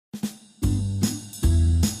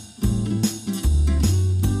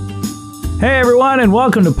Hey everyone, and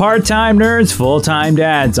welcome to Part-Time Nerds, Full-Time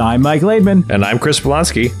Dads. I'm Mike Laidman. And I'm Chris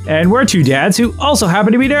Blonsky. And we're two dads who also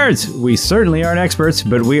happen to be nerds. We certainly aren't experts,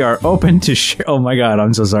 but we are open to oh my god,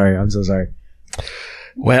 I'm so sorry.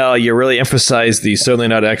 Well, you really emphasized the certainly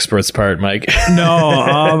not experts part, Mike. No,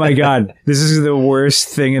 oh my god. This is the worst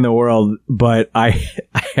thing in the world, but I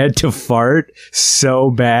had to fart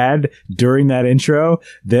so bad during that intro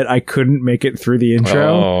that I couldn't make it through the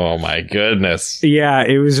intro. Oh my goodness. Yeah,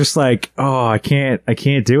 it was just like, oh, I can't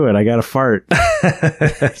do it. I gotta fart.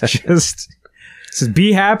 just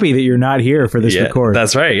be happy that you're not here for this record.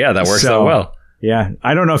 That's right. Yeah, that works out well. Yeah,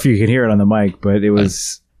 I don't know if you can hear it on the mic, but it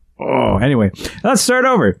was... Oh, anyway, let's start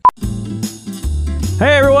over.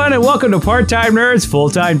 Hey everyone, and welcome to Part-Time Nerds,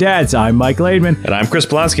 Full-Time Dads. I'm Mike Laidman. And I'm Chris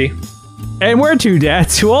Blonsky. And we're two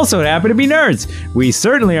dads who also happen to be nerds. We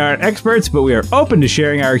certainly aren't experts, but we are open to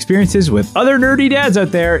sharing our experiences with other nerdy dads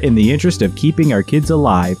out there in the interest of keeping our kids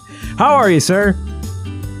alive. How are you, sir?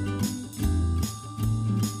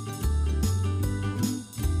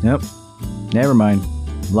 Nope. Never mind.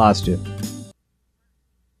 Lost you.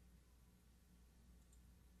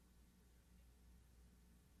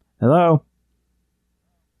 Hello?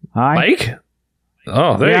 Hi? Mike?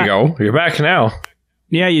 Oh, there you go. You're back now.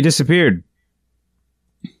 Yeah, you disappeared.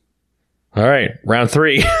 All right, round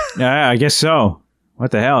 3. Yeah, I guess so.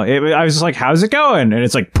 What the hell? I was just like, how's it going? And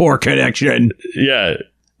it's like, poor connection. Yeah.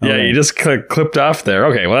 Yeah, Okay. you just clipped off there.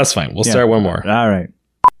 Okay, well, that's fine. We'll start one more. All right.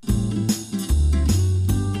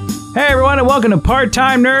 Hey, everyone, and welcome to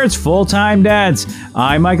Part-Time Nerds, Full-Time Dads.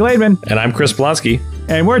 I'm Mike Laidman. And I'm Chris Blonsky.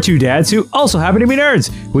 And we're two dads who also happen to be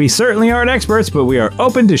nerds. We certainly aren't experts, but we are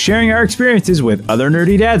open to sharing our experiences with other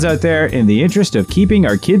nerdy dads out there in the interest of keeping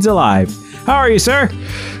our kids alive. How are you, sir?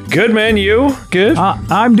 Good, man. You? Good?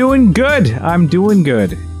 I'm doing good.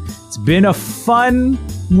 It's been a fun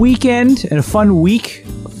weekend and a fun week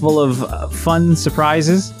full of fun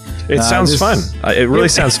surprises. It sounds fun. It really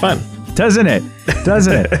sounds fun. Doesn't it?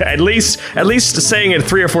 At least saying it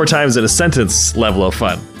 3 or 4 times in a sentence level of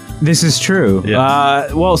fun. This is true.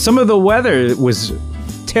 Yeah. Well, some of the weather was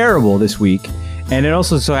terrible this week, and it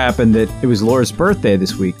also so happened that it was Laura's birthday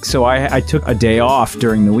this week, so I took a day off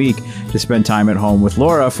during the week to spend time at home with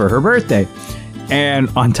Laura for her birthday. And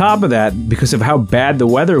on top of that, because of how bad the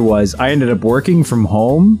weather was, I ended up working from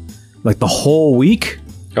home like the whole week.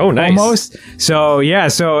 Oh, nice. Almost. So, yeah,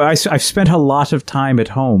 I've spent a lot of time at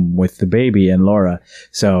home with the baby and Laura.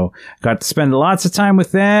 So, got to spend lots of time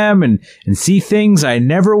with them and see things I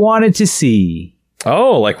never wanted to see.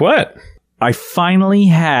 Oh, like what? I finally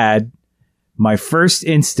had my first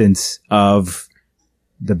instance of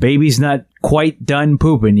the baby's not quite done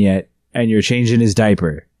pooping yet, and you're changing his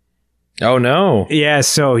diaper. Oh, no. Yeah,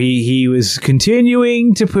 so he was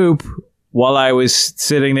continuing to poop while I was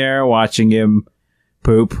sitting there watching him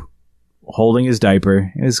poop, holding his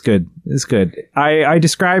diaper. It's good. I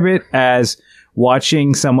describe it as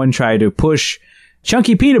watching someone try to push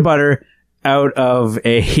chunky peanut butter out of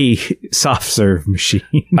a soft serve machine.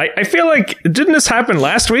 I feel like, didn't this happen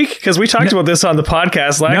last week? Because we talked about this on the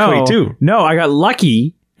podcast last week too. No, I got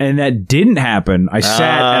lucky and that didn't happen. I sat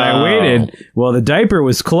and I waited. Well, the diaper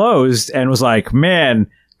was closed and was like, man,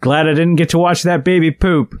 glad I didn't get to watch that baby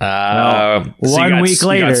poop. So 1 week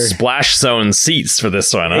later, you got splash zone seats for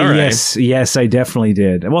this one. All right. Yes, I definitely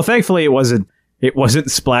did. Well, thankfully, it wasn't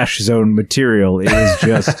splash zone material. It was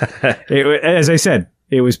just, as I said,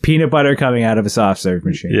 it was peanut butter coming out of a soft serve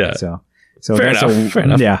machine. Yeah. So fair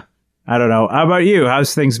enough. Yeah. I don't know. How about you?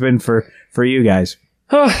 How's things been for you guys?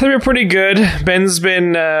 Oh, they've been pretty good. Ben's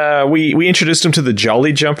been. We introduced him to the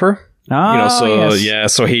Jolly Jumper. Oh,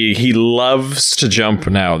 yes. So he loves to jump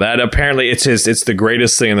now. That apparently it's the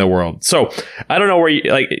greatest thing in the world. So I don't know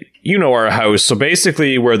where our house. So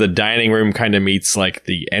basically where the dining room kind of meets like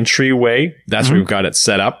the entryway, that's where we've got it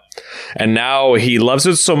set up. And now he loves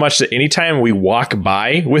it so much that anytime we walk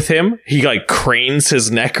by with him, he like cranes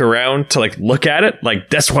his neck around to like look at it. Like,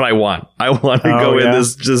 that's what I want. I want to go in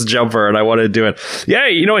this jumper and I want to do it. Yeah.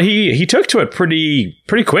 You know what? He took to it pretty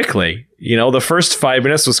quickly. You know, the first 5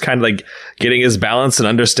 minutes was kind of like getting his balance and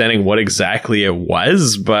understanding what exactly it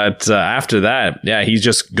was. But after that, yeah, he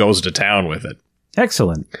just goes to town with it.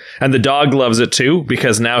 Excellent. And the dog loves it too,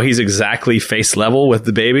 because now he's exactly face level with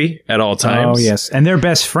the baby at all times. Oh, yes. And they're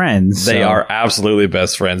best friends. They are absolutely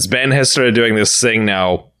best friends. Ben has started doing this thing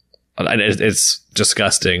now. It's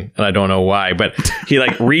disgusting, and I don't know why, but he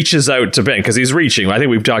like reaches out to Ben because he's reaching. I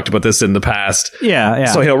think we've talked about this in the past. Yeah.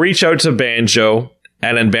 So he'll reach out to Banjo,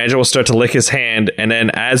 and then Banjo will start to lick his hand, and then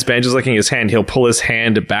as Banjo's licking his hand, he'll pull his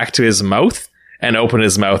hand back to his mouth and open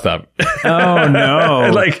his mouth up. Oh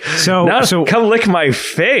no! Like, so come lick my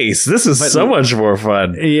face. This is so much more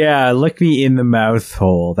fun. Yeah, lick me in the mouth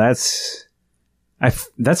hole. That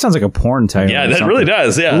sounds like a porn title. Yeah, that really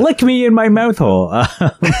does. Yeah, lick me in my mouth hole.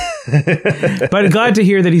 But glad to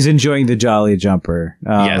hear that he's enjoying the Jolly Jumper.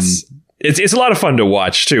 Yes, it's a lot of fun to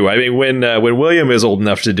watch too. I mean, when William is old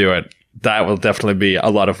enough to do it, that will definitely be a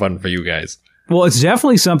lot of fun for you guys. Well, it's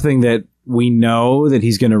definitely something that we know that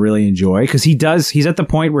he's going to really enjoy because he's at the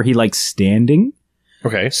point where he likes standing.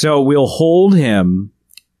 Okay. So we'll hold him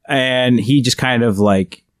and he just kind of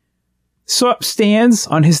like stands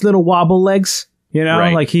on his little wobble legs,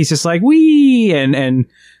 right. Like he's just like, wee, and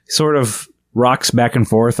sort of rocks back and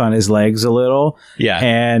forth on his legs a little.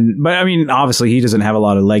 Yeah. But I mean, obviously he doesn't have a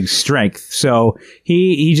lot of leg strength. So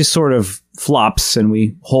he just sort of flops and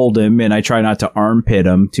we hold him and I try not to armpit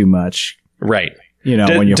him too much. Right.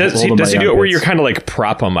 When you does he do it where you're kind of like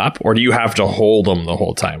prop him up, or do you have to hold him the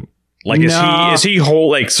whole time? Like, is he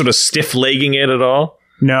sort of stiff legging it at all?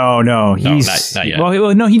 No, he's not yet.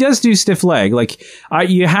 Well, no, he does do stiff leg. Like,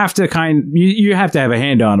 you have to you have to have a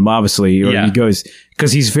hand on him, obviously, or he goes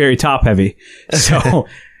because he's very top heavy.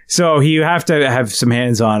 So you have to have some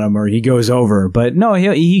hands on him, or he goes over. But no,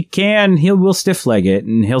 will stiff leg it,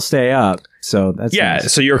 and he'll stay up. So that's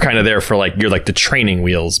nice. So you're kind of there for you're like the training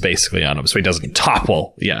wheels basically on him, so he doesn't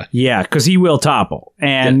topple. Yeah, because he will topple,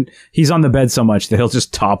 and he's on the bed so much that he'll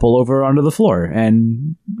just topple over onto the floor,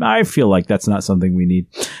 and I feel like that's not something we need.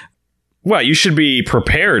 Well, you should be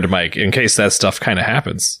prepared, Mike, in case that stuff kind of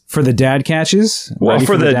happens. For the dad catches? Well,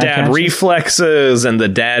 for the dad reflexes and the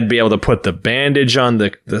dad be able to put the bandage on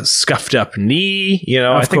the scuffed up knee.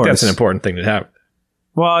 I think that's an important thing to have.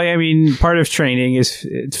 Well, I mean, part of training is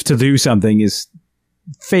to do something is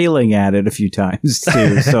failing at it a few times,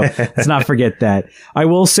 too. So let's not forget that. I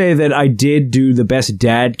will say that I did do the best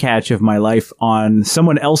dad catch of my life on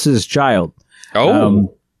someone else's child.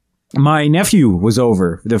 Oh. My nephew was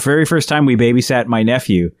over. The very first time we babysat my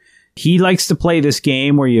nephew. He likes to play this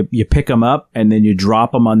game where you pick him up and then you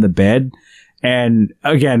drop him on the bed. And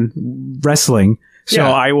again, wrestling. So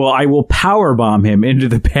I will power bomb him into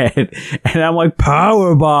the bed, and I'm like,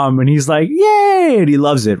 power bomb, and he's like, yay, and he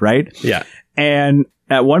loves it, right? Yeah. And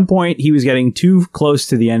at one point, he was getting too close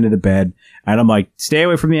to the end of the bed, and I'm like, stay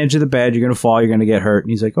away from the edge of the bed, you're gonna fall, you're gonna get hurt.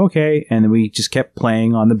 And he's like, okay. And then we just kept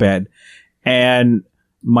playing on the bed, and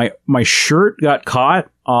my shirt got caught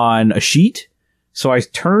on a sheet, so I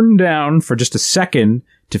turned down for just a second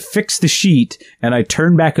to fix the sheet, and I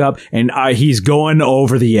turn back up, and he's going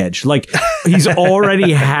over the edge. Like, he's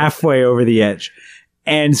already halfway over the edge.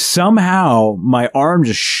 And somehow my arm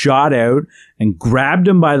just shot out and grabbed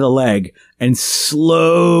him by the leg and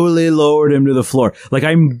slowly lowered him to the floor. Like,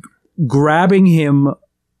 I'm grabbing him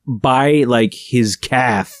by his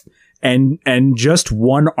calf and just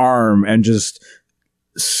one arm and just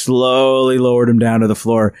slowly lowered him down to the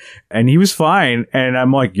floor. And he was fine. And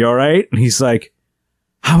I'm like, you all right? And he's like,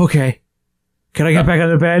 I'm okay. Can I get back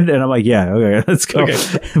on the bed? And I'm like, yeah, okay, let's go. Okay.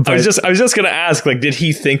 I was just gonna ask, did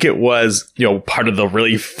he think it was, part of the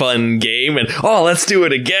really fun game and let's do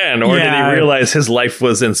it again? Or did he realize his life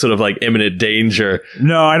was in sort of imminent danger?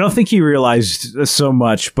 No, I don't think he realized so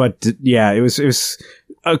much, but yeah, it was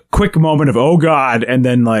a quick moment of, oh God. And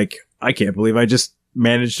then I can't believe I just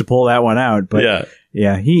managed to pull that one out. But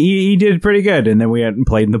yeah, he did pretty good. And then we went and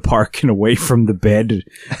played in the park and away from the bed.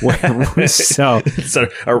 So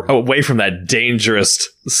away from that dangerous,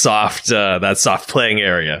 soft playing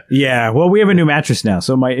area. Yeah. Well, we have a new mattress now,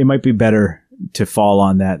 so it might be better to fall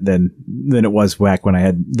on that than it was back when I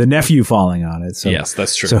had the nephew falling on it. So, yes,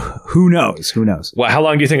 that's true. So who knows? Well, how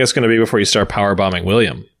long do you think it's going to be before you start power bombing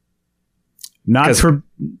William? Not for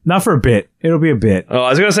a bit. It'll be a bit. Oh, I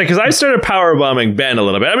was going to say, because I started power bombing Ben a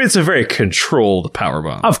little bit. I mean, it's a very controlled power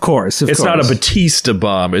bomb. Of course. It's not a Batista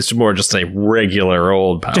bomb. It's more just a regular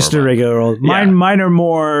old power bomb. Just a regular old. Mine are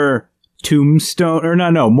more Tombstone, or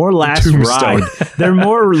no, more Last Ride.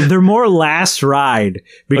 They're more Last Ride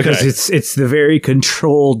because it's the very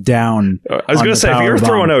controlled down. I was going to say, if you're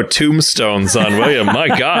throwing out tombstones on William, my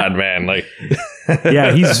God, man,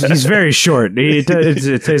 yeah, he's very short. That's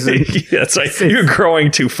right. You're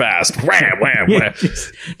growing too fast. Wham, wham, wham.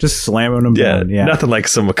 Just slamming him down. Yeah, nothing like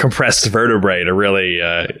some compressed vertebrae to really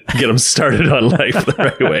get him started on life the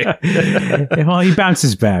right way. Well, he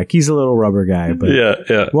bounces back. He's a little rubber guy, but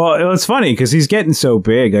yeah. Well, it's funny because he's getting so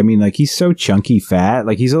big. I mean, he's so chunky, fat.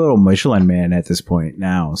 He's a little Michelin man at this point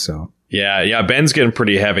now. So yeah. Ben's getting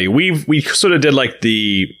pretty heavy. We sort of did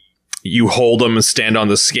you hold him and stand on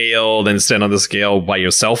the scale, then stand on the scale by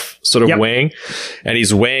yourself, sort of weighing. And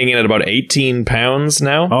he's weighing in at about 18 pounds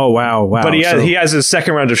now. Oh, wow. But he has his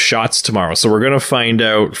second round of shots tomorrow, so we're going to find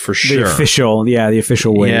out for sure. The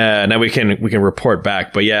official weight. Yeah, now we can report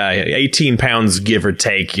back. But yeah, 18 pounds, give or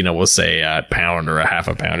take, we'll say a pound or a half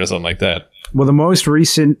a pound or something like that. Well, the most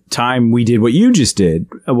recent time we did what you just did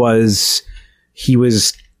was he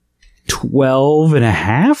was 12 and a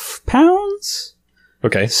half pounds.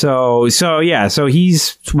 Okay. So he's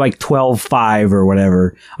like 12.5 or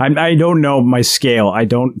whatever. I don't know my scale. I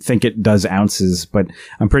don't think it does ounces, but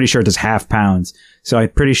I'm pretty sure it does half pounds. So I'm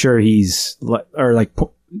pretty sure he's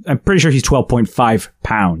 12.5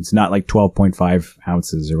 pounds, not like 12.5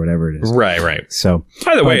 ounces or whatever it is. Right. So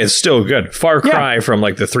either way, it's still good. Far cry from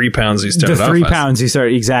like the 3 pounds he started off. The 3 pounds he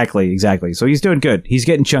started. Exactly. So he's doing good. He's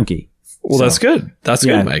getting chunky. Well, that's good. That's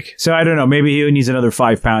good, Mike. So I don't know. Maybe he needs another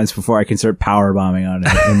 5 pounds before I can start power bombing on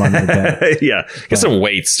him under the bed. Yeah. Get some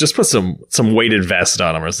weights. Just put some weighted vest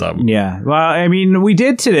on him or something. Yeah. Well, I mean, we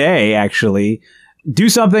did today actually do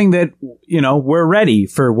something that, we're ready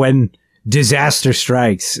for when disaster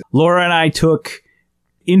strikes. Laura and I took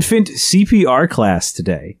infant CPR class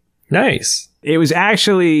today. Nice. It was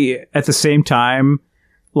actually at the same time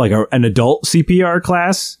like an adult CPR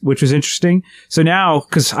class, which was interesting. So now,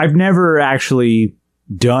 because I've never actually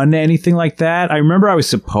done anything like that. I remember I was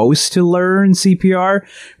supposed to learn CPR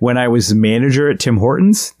when I was the manager at Tim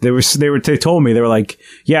Hortons. They told me, they were like,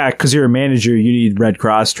 yeah, because you're a manager, you need Red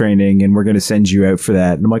Cross training and we're going to send you out for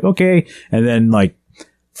that. And I'm like, okay. And then like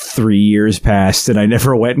 3 years passed and I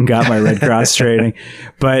never went and got my Red Cross training.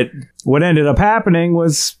 But what ended up happening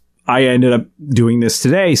was I ended up doing this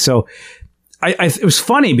today. So it was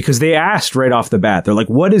funny because they asked right off the bat, they're like,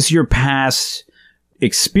 what is your past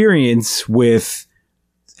experience with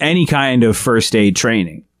any kind of first aid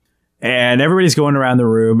training? And everybody's going around the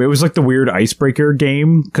room. It was like the weird icebreaker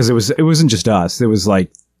game because it wasn't just us. There was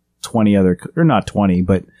like 20 other, or not 20,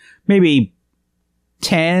 but maybe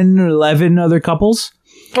 10 or 11 other couples.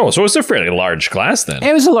 Oh, so it's a fairly large class then.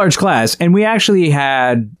 It was a large class. And we actually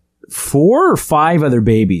had 4 or 5 other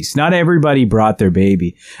babies. Not everybody brought their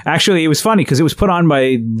baby. Actually, it was funny because it was put on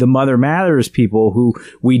by the Mother Matters people who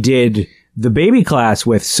we did the baby class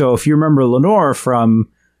with. So if you remember Lenore from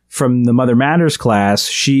the Mother Matters class,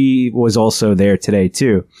 she was also there today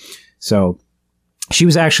too. So she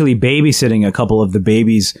was actually babysitting a couple of the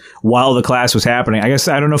babies while the class was happening. I guess,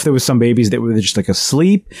 I don't know if there was some babies that were just like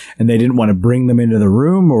asleep and they didn't want to bring them into the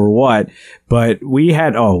room or what, but we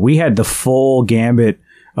had the full gambit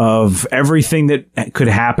of everything that could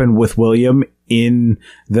happen with William in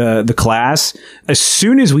the class. As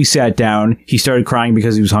soon as we sat down, he started crying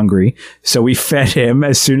because he was hungry. So we fed him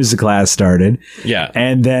as soon as the class started. Yeah.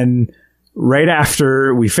 And then right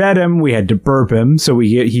after we fed him, we had to burp him. So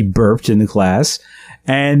he burped in the class.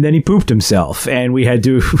 And then he pooped himself. And we had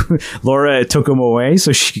to, Laura took him away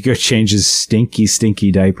so she could go change his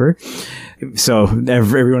stinky diaper. So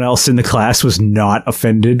everyone else in the class was not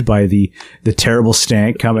offended by the terrible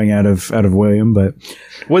stank coming out of William. But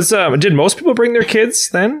did most people bring their kids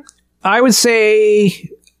then? I would say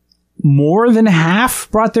more than half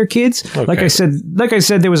brought their kids. Okay. Like I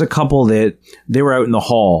said, there was a couple that they were out in the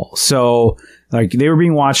hall. So like they were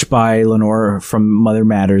being watched by Lenore from Mother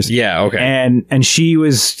Matters. Yeah. Okay. And she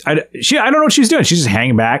was, I don't know what she was doing. She's just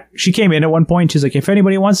hanging back. She came in at one point. She's like, if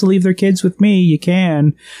anybody wants to leave their kids with me, you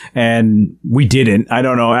can. And we didn't. I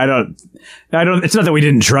don't know. It's not that we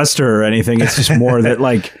didn't trust her or anything. It's just more that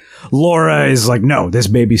like, Laura is like, no, this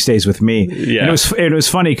baby stays with me. Yeah. And it was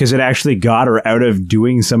funny because it actually got her out of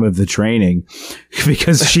doing some of the training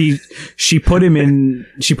because she put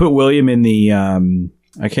William in the,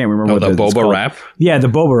 I can't remember what the boba wrap. Yeah, the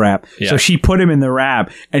boba wrap. Yeah. So she put him in the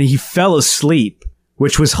wrap and he fell asleep,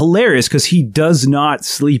 which was hilarious because he does not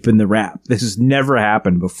sleep in the wrap. This has never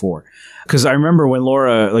happened before. Because I remember when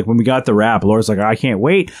Laura, like when we got the wrap, Laura's like, I can't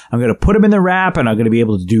wait. I'm going to put him in the wrap and I'm going to be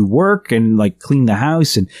able to do work and like clean the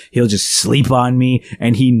house and he'll just sleep on me.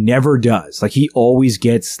 And he never does. Like he always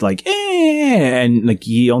gets like, and like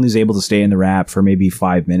he only is able to stay in the wrap for maybe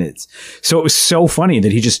 5 minutes. So it was so funny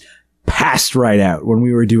that he just passed right out when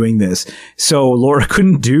we were doing this. So Laura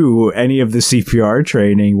couldn't do any of the CPR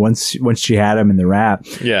training once she had him in the wrap.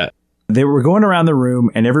 Yeah. They were going around the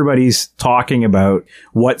room and everybody's talking about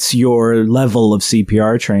what's your level of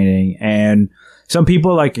CPR training. And some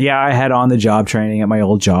people like, yeah, I had on the job training at my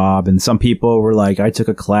old job. And some people were like, I took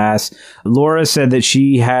a class. Laura said that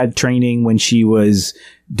she had training when she was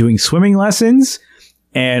doing swimming lessons.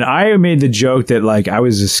 And I made the joke that like I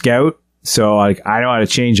was a scout. So like I know how to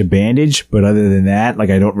change a bandage, but other than that, like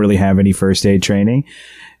I don't really have any first aid training.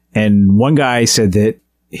 And one guy said that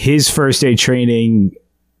his first aid training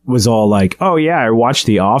was all like, oh yeah, I watched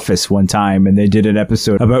The Office one time and they did an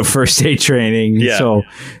episode about first aid training. Yeah. So,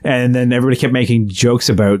 and then everybody kept making jokes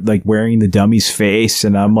about like wearing the dummy's face.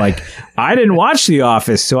 And I'm like, I didn't watch The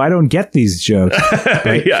Office, so I don't get these jokes.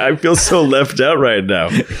 But, Yeah, I feel so left out right now.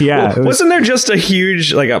 Yeah. Well, wasn't there just a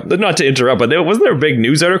huge, not to interrupt, but wasn't there a big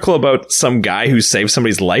news article about some guy who saved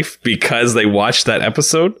somebody's life because they watched that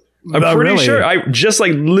episode? I'm pretty really? sure. I just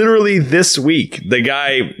literally this week, the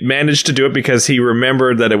guy managed to do it because he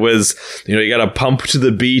remembered that it was, you got to pump to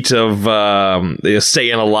the beat of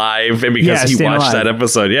Staying Alive, and because he Staying watched Alive. that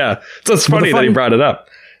episode. Yeah, so it's funny that he brought it up.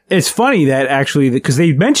 It's funny that actually, because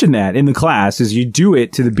they mentioned that in the class, is you do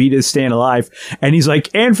it to the beat of Staying Alive. And he's like,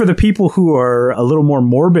 and for the people who are a little more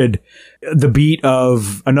morbid, the beat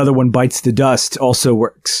of Another One Bites the Dust also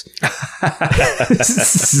works.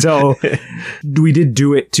 So we did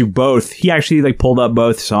do it to both. He actually pulled up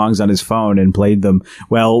both songs on his phone and played them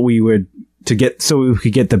while we would so we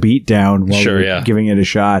could get the beat down while we were giving it a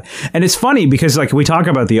shot. And it's funny because we talk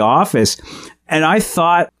about The Office, and I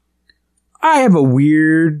thought, I have a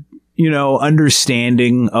weird,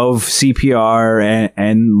 understanding of CPR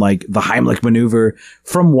and the Heimlich maneuver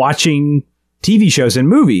from watching TV shows and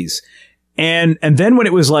movies. And then when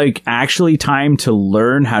it was actually time to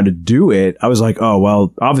learn how to do it, I was like, oh,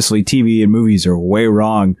 well, obviously TV and movies are way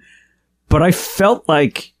wrong. But I felt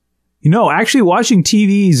actually watching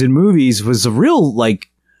TVs and movies was a real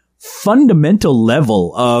fundamental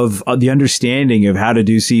level of the understanding of how to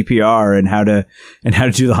do CPR and how to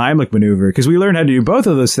do the Heimlich maneuver, because we learned how to do both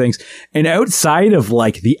of those things. And outside of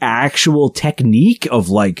the actual technique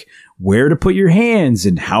of where to put your hands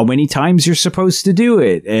and how many times you're supposed to do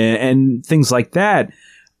it and things like that,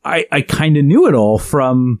 I kind of knew it all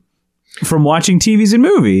from watching TVs and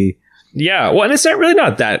movie. Yeah, well, and it's really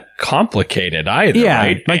not that complicated either, Yeah,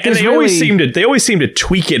 right? and they always seem to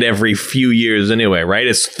tweak it every few years anyway, right?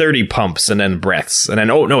 It's 30 pumps and then breaths, and then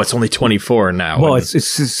it's only 24 now. Well,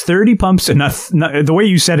 it's 30 pumps and not the way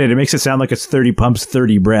you said it makes it sound like it's 30 pumps,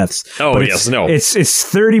 30 breaths. Oh, but yes, no. It's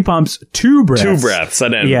 30 pumps, 2 breaths. 2 breaths,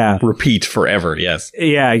 and then repeat forever, yes.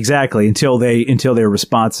 Yeah, exactly, until they're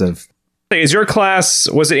responsive. Is your class,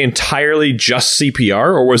 was it entirely just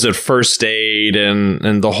CPR, or was it first aid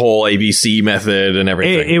and the whole ABC method and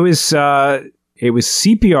everything? It was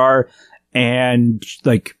CPR and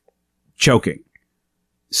choking.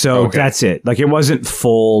 So that's it. It wasn't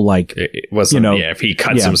full it wasn't, if he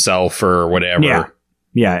cuts himself or whatever.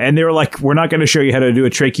 Yeah, and they were like, we're not going to show you how to do a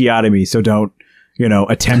tracheotomy, so don't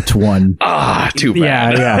attempt one. Too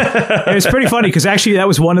bad. Yeah. It was pretty funny because actually that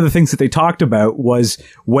was one of the things that they talked about was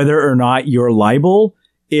whether or not you're liable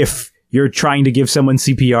if you're trying to give someone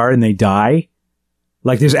CPR and they die.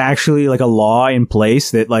 There's actually a law in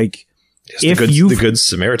place that the Good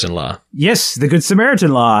Samaritan law. Yes, the Good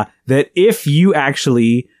Samaritan law, that if you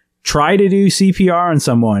actually try to do CPR on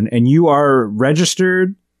someone and you are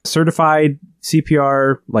registered, certified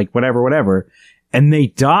CPR, whatever, and they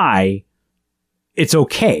die, it's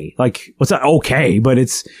okay. It's not okay, but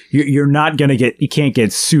you're not going to you can't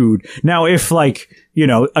get sued. Now, if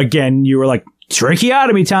again, you were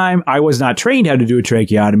tracheotomy time, I was not trained how to do a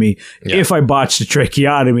tracheotomy. Yeah. If I botched a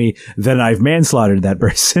tracheotomy, then I've manslaughtered that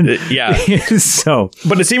person. Yeah. So,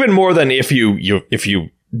 but it's even more than if you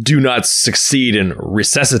do not succeed in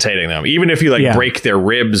resuscitating them. Even if you break their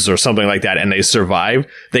ribs or something like that and they survive,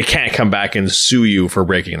 they can't come back and sue you for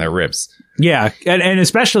breaking their ribs. Yeah, and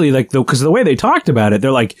especially because the way they talked about it,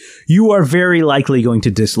 they're you are very likely going to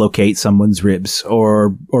dislocate someone's ribs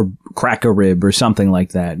or crack a rib or something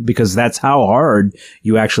like that, because that's how hard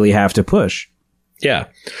you actually have to push. Yeah.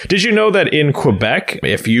 Did you know that in Quebec,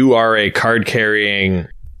 if you are a card-carrying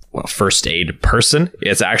first aid person,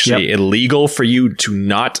 it's actually illegal for you to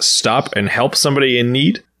not stop and help somebody in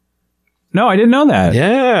need? No, I didn't know that.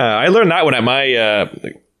 Yeah, I learned that when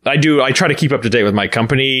I try to keep up to date with my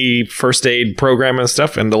company first aid program and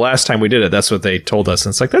stuff. And the last time we did it, that's what they told us.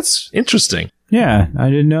 And it's that's interesting. Yeah, I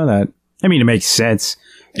didn't know that. I mean, it makes sense.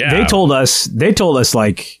 Yeah. They told us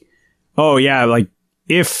oh yeah,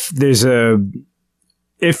 if there's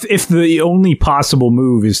if the only possible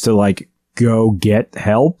move is to go get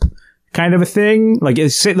help kind of a thing.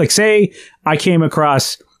 Say I came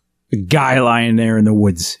across a guy lying there in the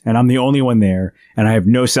woods and I'm the only one there and I have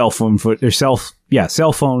no cell phone footage, cell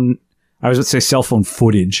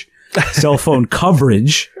phone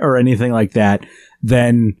coverage or anything like that,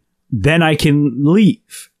 then I can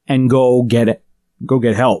leave and go get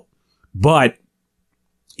help. But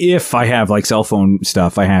if I have cell phone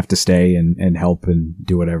stuff, I have to stay and help and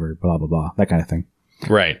do whatever, blah, blah, blah, that kind of thing.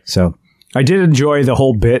 Right. So I did enjoy the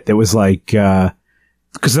whole bit that was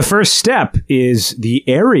because the first step is the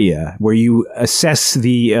area where you assess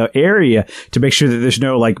the area to make sure that there's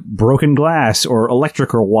no like broken glass or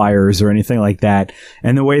electrical wires or anything like that.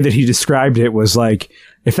 And the way that he described it was like,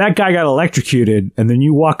 if that guy got electrocuted and then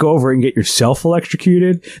you walk over and get yourself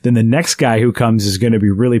electrocuted, then the next guy who comes is going to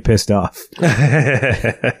be really pissed off.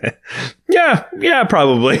 Yeah,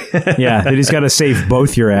 probably. Yeah, that he's got to save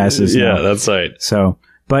both your asses. Yeah, now. that's right. So,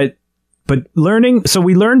 but learning, so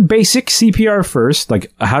we learned basic CPR first,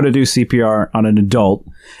 like how to do CPR on an adult,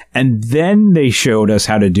 and then they showed us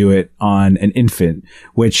how to do it on an infant,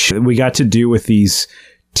 which we got to do with these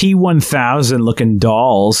T-1000 looking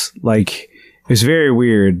dolls, like. It was very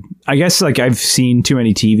weird. I guess like I've seen too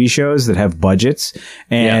many TV shows that have budgets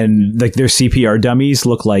and like their CPR dummies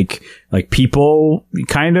look like people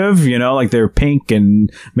kind of, you know, like they're pink and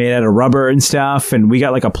made out of rubber and stuff. And we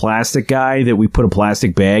got like a plastic guy that we put a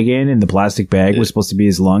plastic bag in, and the plastic bag was supposed to be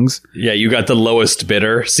his lungs. Yeah, you got the lowest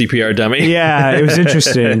bidder CPR dummy. Yeah, it was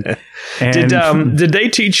interesting. And did they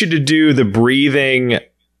teach you to do the breathing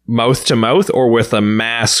mouth to mouth or with a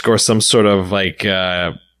mask or some sort of like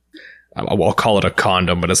I'll call it a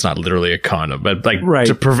condom, but it's not literally a condom, but like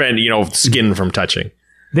to prevent, you know, skin from touching.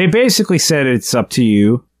 They basically said it's up to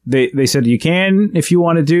you. They said you can if you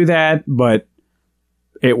want to do that, but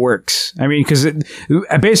it works. I mean, because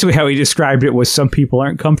basically how he described it was some people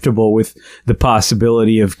aren't comfortable with the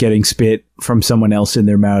possibility of getting spit from someone else in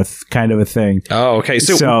their mouth, kind of a thing. Oh, okay.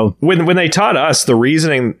 So when they taught us, the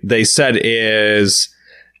reasoning they said is,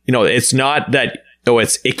 you know, it's not that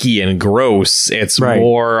it's icky and gross. It's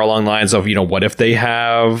more along the lines of, you know, what if they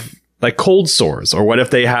have like cold sores, or what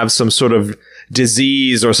if they have some sort of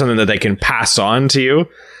disease or something that they can pass on to you?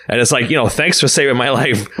 And it's like, you know, thanks for saving my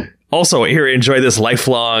life. Also, here, enjoy this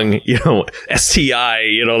lifelong, you know, STI,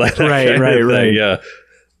 you know, that right. Yeah.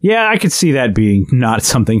 Yeah, I could see that being not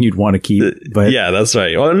something you'd want to keep. But yeah, that's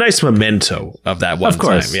right. Well, a nice memento of that one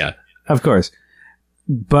time. Yeah, of course.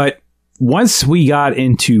 But once we got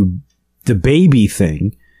into the baby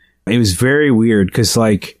thing, it was very weird because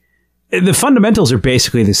like the fundamentals are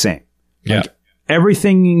basically the same. Yeah. Like,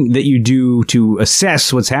 everything that you do to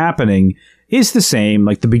assess what's happening is the same,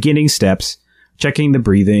 like the beginning steps, checking the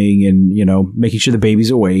breathing and, you know, making sure the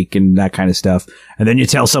baby's awake and that kind of stuff. And then you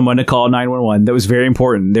tell someone to call 911. That was very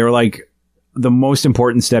important. They were like, the most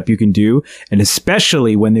important step you can do, and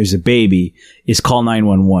especially when there's a baby, is call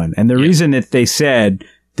 911. And the reason that they said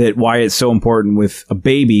that why it's so important with a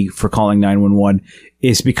baby for calling 911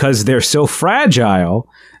 is because they're so fragile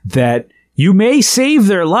that you may save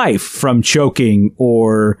their life from choking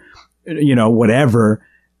or, you know, whatever,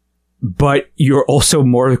 but you're also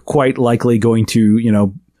more quite likely going to, you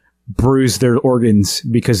know, bruise their organs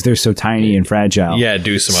because they're so tiny and fragile. Yeah,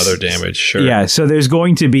 do some other damage, sure. Yeah, so there's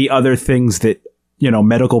going to be other things that, you know,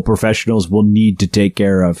 medical professionals will need to take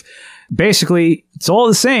care of. Basically, it's all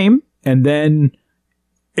the same, and then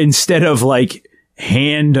instead of like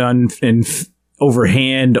hand on and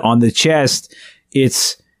overhand on the chest,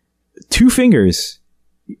 it's 2 fingers.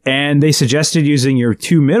 And they suggested using your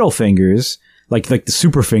 2 middle fingers, like the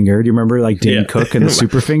super finger. Do you remember like Dane Cook and the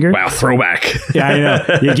super finger? Wow, throwback. Yeah, I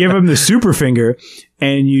know. You give them the super finger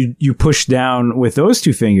and you push down with those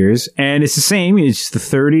 2 fingers, and it's the same. It's the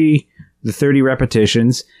 30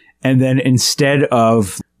 repetitions. And then instead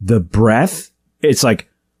of the breath, it's like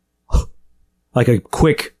a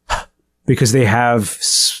quick, because they have,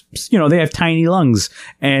 you know, they have tiny lungs,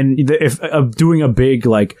 and if doing a big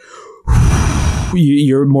like,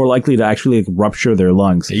 you're more likely to actually like rupture their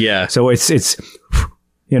lungs. Yeah. So it's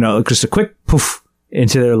you know, just a quick poof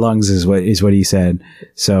into their lungs is what he said.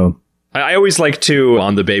 So I always like to,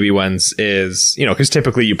 on the baby ones, is, you know, because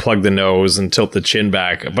typically you plug the nose and tilt the chin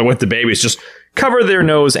back, but with the babies, just cover their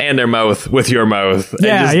nose and their mouth with your mouth.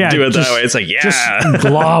 Yeah, and just do it that way. It's like, just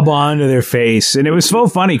glob onto their face. And it was so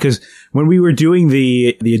funny because when we were doing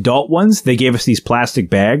the adult ones, they gave us these plastic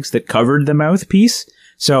bags that covered the mouthpiece.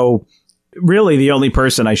 So really the only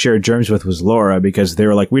person I shared germs with was Laura, because they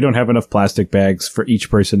were like, we don't have enough plastic bags for each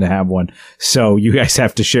person to have one. So you guys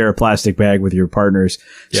have to share a plastic bag with your partners.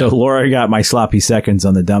 Yep. So Laura got my sloppy seconds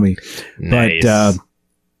on the dummy. Nice. But,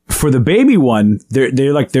 for the baby one,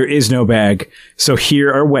 they're like, there is no bag. So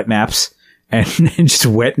here are wet naps, and just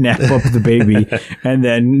wet nap up the baby and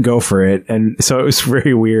then go for it. And so it was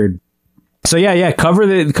very weird. So yeah, cover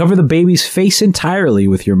the baby's face entirely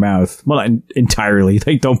with your mouth. Well, not entirely.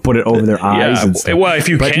 Like, don't put it over their eyes and stuff. Well, if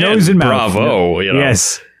you can, nose and mouth. Bravo. You know.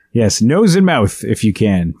 Yes, nose and mouth if you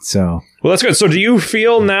can. So well, that's good. So do you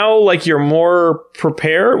feel now like you're more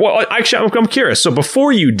prepared? Well, actually, I'm curious. So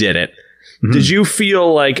before you did it, did you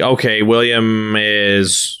feel like, okay, William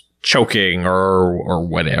is choking or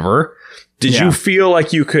whatever? Did you feel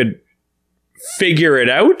like you could figure it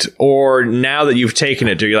out? Or now that you've taken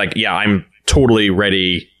it, do you like, yeah, I'm totally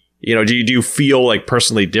ready? You know, do you feel like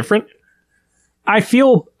personally different? I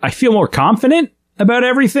feel more confident about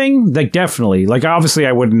everything. Like, definitely. Like, obviously,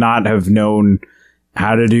 I would not have known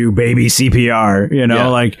how to do baby CPR, you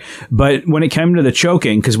know, like, but when it came to the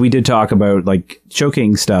choking, because we did talk about like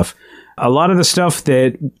choking stuff, a lot of the stuff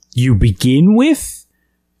that you begin with,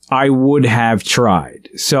 I would have tried.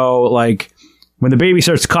 So, like, when the baby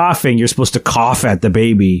starts coughing, you're supposed to cough at the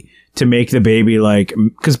baby to make the baby, like,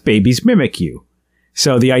 because babies mimic you.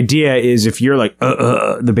 So the idea is if you're like,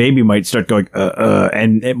 the baby might start going,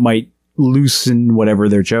 and it might loosen whatever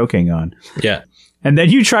they're choking on. Yeah. And then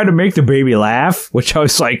you try to make the baby laugh, which I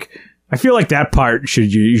was like, I feel like that part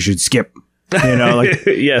you should skip. You know, like,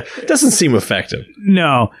 yeah, it doesn't seem effective.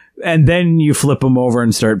 No. And then you flip them over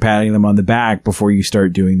and start patting them on the back before you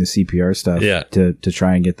start doing the CPR stuff to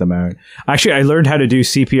try and get them out. Actually, I learned how to do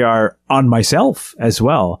CPR on myself as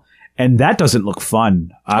well. And that doesn't look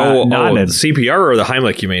fun. The CPR or the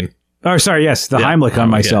Heimlich, you mean? Oh, sorry. Yes. The Heimlich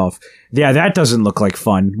on myself. Yeah, that doesn't look like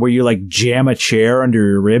fun. Where you like jam a chair under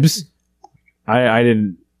your ribs. I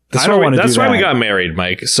didn't. That's why we got married,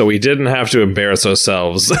 Mike. So we didn't have to embarrass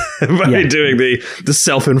ourselves by doing the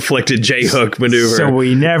self-inflicted J-hook maneuver. So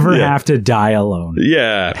we never have to die alone.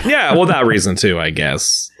 Yeah. Yeah. Well, that reason too, I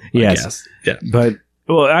guess. Yes. Yeah. But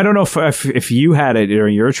well, I don't know if you had it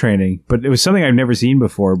during your training, but it was something I've never seen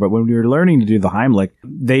before. But when we were learning to do the Heimlich,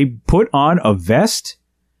 they put on a vest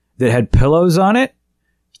that had pillows on it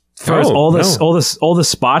for all the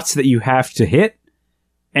spots that you have to hit.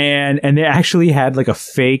 And they actually had like a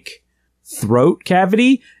fake throat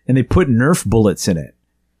cavity and they put Nerf bullets in it.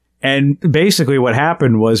 And basically what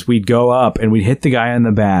happened was we'd go up and we'd hit the guy on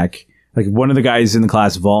the back. Like one of the guys in the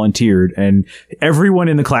class volunteered and everyone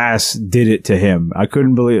in the class did it to him. I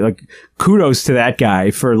couldn't believe, like, kudos to that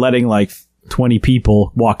guy for letting like 20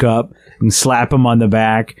 people walk up and slap him on the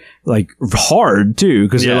back, like hard too,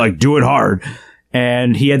 because they're like, do it hard.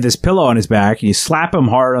 And he had this pillow on his back and you slap him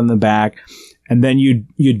hard on the back. And then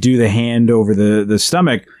you'd do the hand over the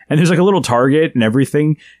stomach, and there's like a little target and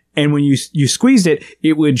everything. And when you squeezed it,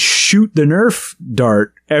 it would shoot the Nerf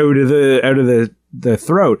dart out of the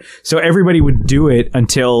throat. So everybody would do it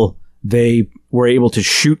until they were able to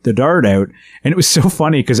shoot the dart out. And it was so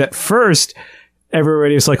funny because at first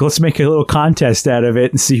everybody was like, let's make a little contest out of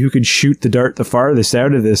it and see who can shoot the dart the farthest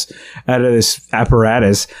out of this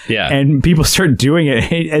apparatus. Yeah. And people start doing it,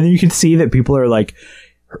 and you can see that people are like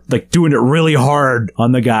doing it really hard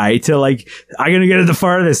on the guy to like, I'm gonna get it the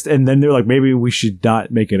farthest, and then they're like, maybe we should not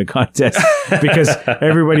make it a contest because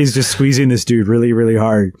everybody's just squeezing this dude really, really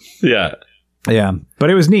hard. Yeah. But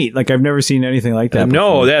it was neat. Like, I've never seen anything like that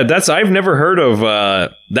before. No, that's I've never heard of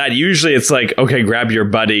that. Usually it's like, okay, grab your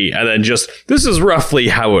buddy and then just, this is roughly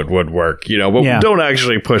how it would work, you know, but don't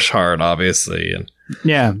actually push hard, obviously. And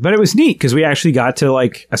yeah, but it was neat because we actually got to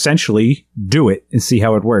like essentially do it and see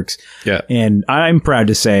how it works. Yeah. And I'm proud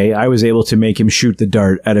to say I was able to make him shoot the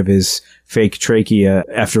dart out of his fake trachea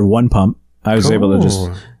after one pump. I was able to just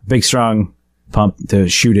big, strong pump to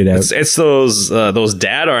shoot it out. It's those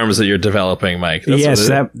dad arms that you're developing, Mike. Yes,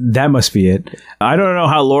 that must be it. I don't know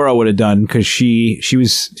how Laura would have done because she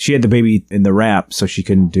had the baby in the wrap, so she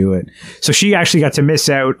couldn't do it. So she actually got to miss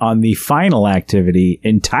out on the final activity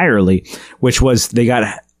entirely, which was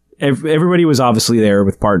everybody was obviously there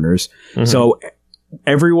with partners. Mm-hmm. So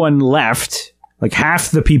everyone left. Like half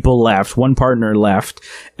the people left, one partner left,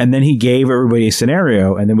 and then he gave everybody a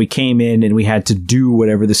scenario, and then we came in and we had to do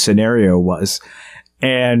whatever the scenario was.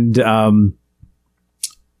 And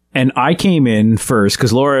I came in first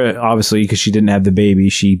because Laura, obviously, because she didn't have the baby,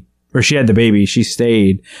 she had the baby, she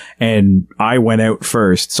stayed, and I went out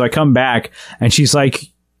first. So I come back and she's like,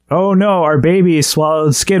 oh no, our baby has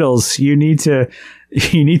swallowed Skittles. You need to,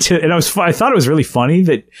 and I thought it was really funny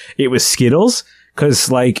that it was Skittles.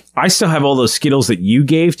 Because, like, I still have all those Skittles that you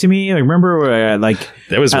gave to me. Like, remember,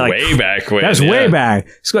 that was way back when. That was way back.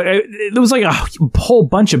 So, there was, like, a whole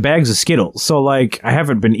bunch of bags of Skittles. So, like, I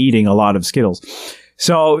haven't been eating a lot of Skittles.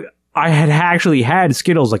 So, I had actually had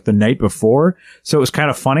Skittles, like, the night before. So, it was kind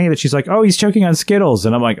of funny that she's like, oh, he's choking on Skittles.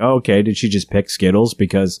 And I'm like, oh, okay, did she just pick Skittles?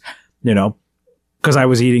 Because, you know, because I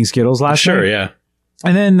was eating Skittles last night. Sure, yeah.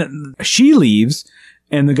 And then she leaves.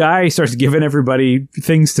 And the guy starts giving everybody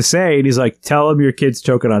things to say. And he's like, tell him your kid's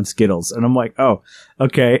choking on Skittles. And I'm like, oh,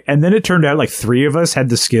 okay. And then it turned out like 3 of us had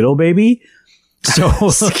the Skittle baby. So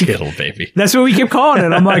Skittle baby. That's what we kept calling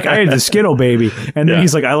it. I'm like, I had the Skittle baby. And then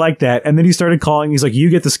he's like, I like that. And then he started calling. He's like, you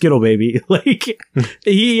get the Skittle baby. Like,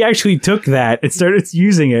 he actually took that and started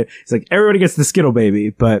using it. He's like, everybody gets the Skittle baby.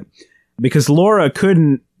 But because Laura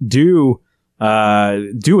couldn't do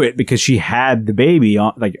do it because she had the baby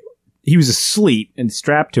on, like he was asleep and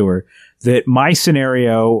strapped to her. That my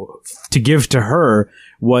scenario to give to her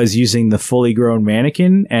was using the fully grown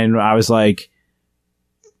mannequin. And I was like,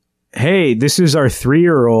 hey, this is our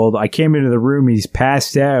 3-year-old. I came into the room. He's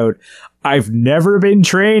passed out. I've never been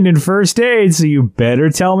trained in first aid, so you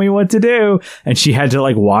better tell me what to do. And she had to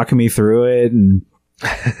like walk me through it. And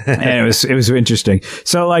it was interesting.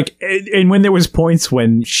 So like, and when there was points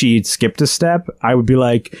when she'd skipped a step, I would be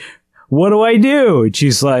like, what do I do? And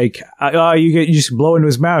she's like, you just blow into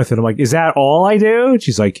his mouth. And I'm like, is that all I do? And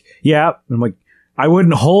she's like, yeah. And I'm like, I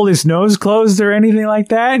wouldn't hold his nose closed or anything like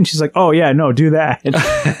that. And she's like, oh yeah, no, do that.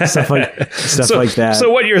 stuff like that.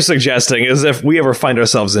 So what you're suggesting is if we ever find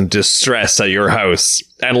ourselves in distress at your house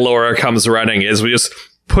and Laura comes running, is we just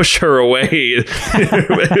push her away.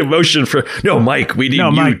 Motion for no, Mike. We need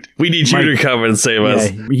you. Mike, we need you to come and save us.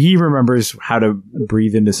 He remembers how to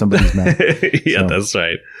breathe into somebody's mouth. Yeah, that's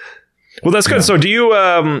right. Well, that's good. Yeah. So do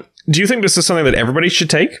you think this is something that everybody should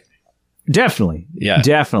take? Definitely. Yeah.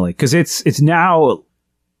 Definitely. Because it's now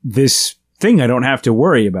this thing I don't have to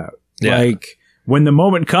worry about. Yeah. Like, when the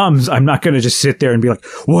moment comes, I'm not going to just sit there and be like,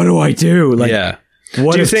 what do I do? Like,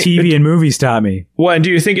 what if TV and movies taught me? Well, and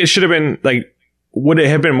do you think it should have been, like, would it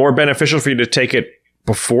have been more beneficial for you to take it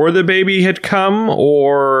before the baby had come?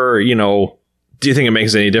 Or, you know, do you think it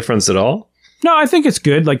makes any difference at all? No, I think it's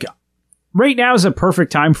good. Like, right now is a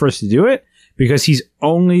perfect time for us to do it because he's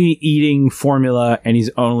only eating formula and he's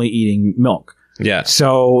only eating milk. Yeah.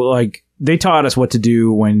 So, like, they taught us what to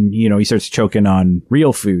do when, you know, he starts choking on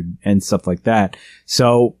real food and stuff like that.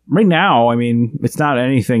 So right now, I mean, it's not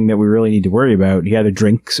anything that we really need to worry about. He either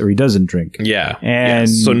drinks or he doesn't drink. Yeah. And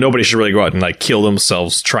so nobody should really go out and like kill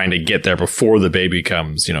themselves trying to get there before the baby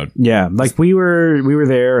comes, you know. Yeah. Like we were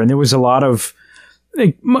there and there was a lot of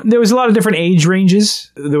different age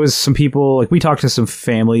ranges. There was some people, like we talked to some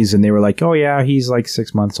families and they were like, oh yeah, he's like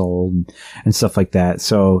 6 months old and stuff like that.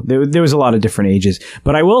 So there was a lot of different ages.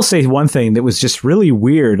 But I will say one thing that was just really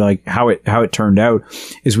weird, like how it turned out,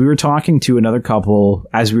 is we were talking to another couple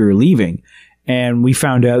as we were leaving and we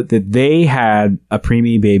found out that they had a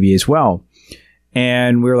preemie baby as well.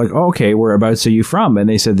 And we were like, oh, okay, whereabouts are you from? And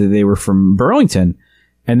they said that they were from Burlington.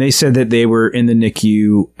 And they said that they were in the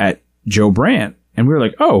NICU at Joe Brant. And we were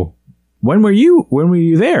like, oh, when were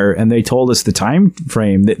you there? And they told us the time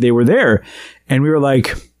frame that they were there. And we were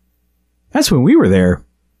like, that's when we were there.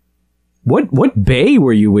 What bay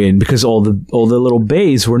were you in? Because all the little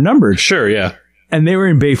bays were numbered. Sure, yeah. And they were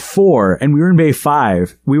in bay 4 and we were in bay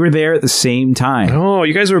 5. We were there at the same time. Oh,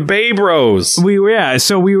 you guys were bay bros. We were, yeah.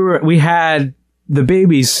 So we had the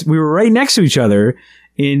babies. We were right next to each other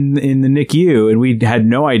in the NICU and we had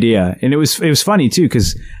no idea. And it was funny too,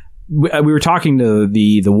 because we were talking to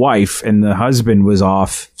the wife and the husband was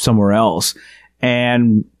off somewhere else.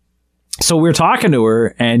 And so we were talking to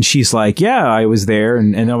her and she's like, yeah, I was there.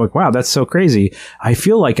 And I'm like, wow, that's so crazy. I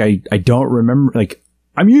feel like I don't remember, like,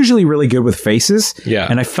 I'm usually really good with faces. Yeah.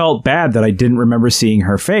 And I felt bad that I didn't remember seeing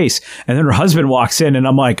her face. And then her husband walks in and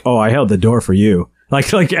I'm like, oh, I held the door for you.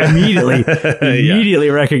 Like immediately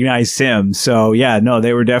recognized him. So yeah, no,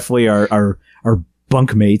 they were definitely our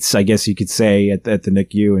bunkmates, I guess you could say, at the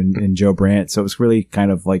NICU and Joe Brant. So it was really kind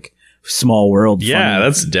of like small world. Yeah,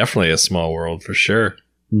 that's definitely a small world for sure.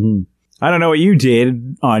 Mm-hmm. I don't know what you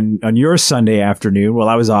did on your Sunday afternoon while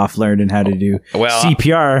I was off learning how to do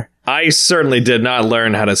CPR. I certainly did not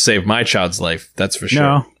learn how to save my child's life. That's for sure.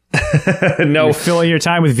 No. No. You're filling your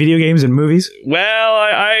time with video games and movies? Well,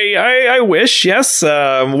 I wish, yes.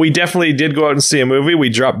 We definitely did go out and see a movie. We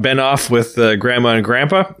dropped Ben off with Grandma and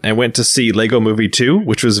Grandpa and went to see Lego Movie 2,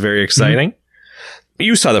 which was very exciting. Mm-hmm.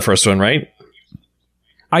 You saw the first one, right?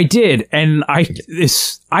 I did, and I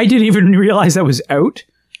didn't even realize that was out.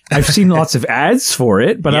 I've seen lots of ads for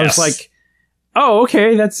it, but yes. I was like, oh,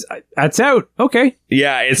 okay, that's out. Okay.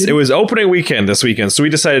 Yeah, it was opening weekend this weekend, so we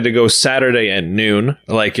decided to go Saturday at noon,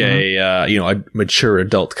 like a mature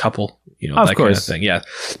adult couple, of that course. kind of thing. Yeah,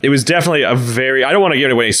 it was definitely I don't want to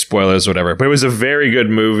give away any spoilers or whatever, but it was a very good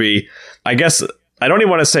movie. I guess I don't even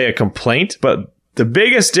want to say a complaint, but the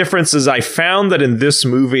biggest difference is I found that in this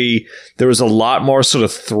movie there was a lot more sort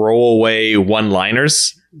of throwaway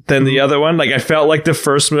one-liners than the other one. Like I felt like the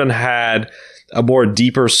first one had a more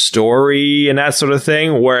deeper story and that sort of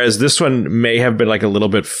thing, whereas this one may have been like a little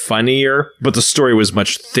bit funnier, but the story was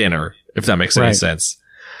much thinner, if that makes any sense.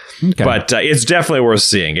 Okay. But it's definitely worth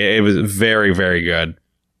seeing. It was very, very good.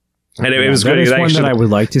 And it was good. That is one that I would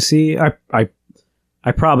like to see.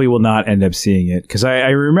 I probably will not end up seeing it because I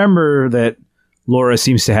remember that Laura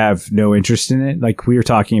seems to have no interest in it. Like we were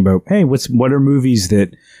talking about, hey, what are movies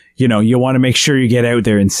that you want to make sure you get out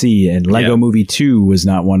there and see. And Lego Movie 2 was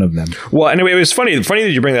not one of them. Well, anyway, it was funny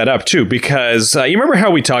that you bring that up too, because you remember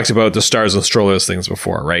how we talked about the Stars and Strollers things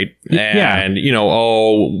before, right? And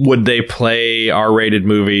would they play R-rated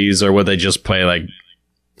movies, or would they just play like,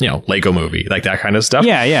 Lego Movie, like that kind of stuff?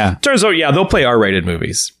 Yeah. Turns out, they'll play R-rated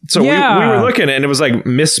movies. So we were looking, and it was like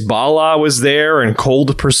Miss Bala was there, and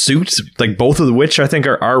Cold Pursuit, like both of which I think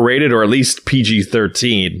are R-rated or at least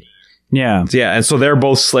PG-13. Yeah. Yeah, and so they're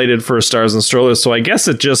both slated for Stars and Strollers. So I guess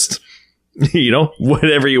it just,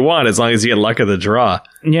 whatever you want, as long as you get luck of the draw.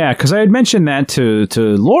 Yeah, because I had mentioned that to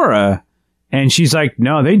Laura, and she's like,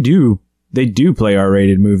 no, they do play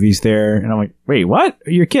R-rated movies there. And I'm like, wait, what?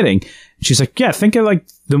 You're kidding. She's like, yeah, think of like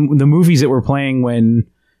the movies that were playing when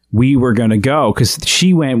we were going to go. Because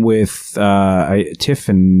she went with Tiff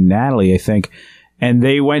and Natalie, I think. And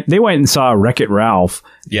they went and saw Wreck-It Ralph.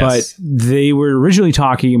 Yes. But they were originally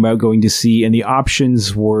talking about going to see, and the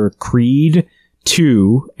options were Creed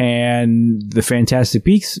 2 and the Fantastic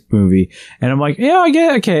Beasts movie. And I'm like, yeah, I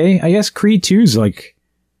guess Creed 2 is like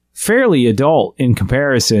fairly adult in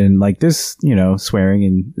comparison. Like this, swearing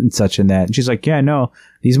and such and that. And she's like, yeah, no,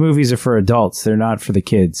 these movies are for adults. They're not for the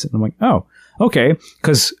kids. And I'm like, oh, okay.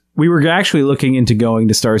 Because we were actually looking into going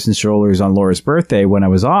to Stars and Strollers on Laura's birthday when I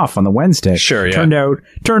was off on the Wednesday. Sure, yeah.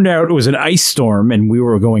 Turned out it was an ice storm and we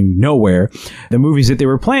were going nowhere. The movies that they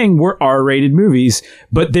were playing were R-rated movies,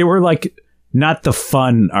 but they were like not the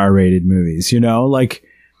fun R-rated movies, like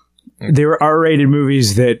they were R-rated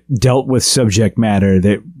movies that dealt with subject matter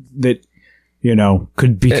that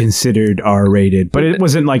could be considered R-rated, but it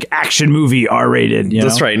wasn't like action movie R-rated.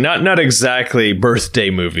 That's right. Not exactly birthday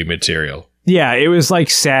movie material. Yeah, it was like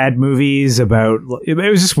sad movies about... It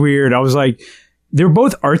was just weird. I was like... They were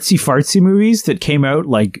both artsy-fartsy movies that came out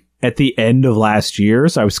like at the end of last year,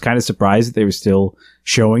 so I was kind of surprised that they were still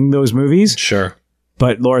showing those movies. Sure.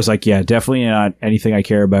 But Laura's like, yeah, definitely not anything I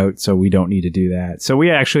care about, so we don't need to do that. So we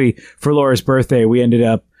actually, for Laura's birthday, we ended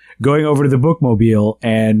up going over to the Bookmobile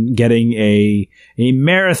and getting a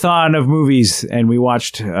marathon of movies, and we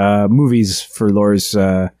watched movies for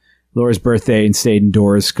Laura's birthday and stayed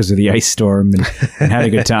indoors because of the ice storm and had a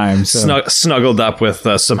good time. So. Snuggled up with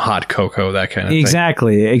some hot cocoa, that kind of thing.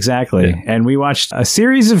 Exactly. Yeah. And we watched a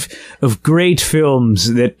series of great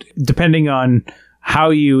films that, depending on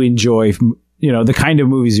how you enjoy, the kind of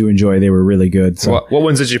movies you enjoy, they were really good. So. What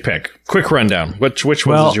ones did you pick? Quick rundown. Which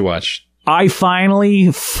ones did you watch? I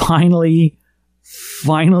finally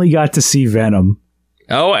got to see Venom.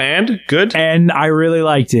 Oh, and good. And I really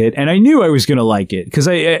liked it, and I knew I was going to like it because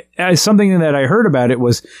something that I heard about it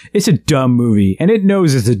was it's a dumb movie, and it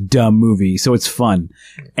knows it's a dumb movie, so it's fun,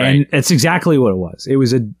 and that's exactly what it was. It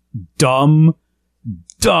was a dumb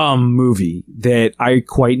movie that I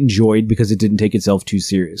quite enjoyed because it didn't take itself too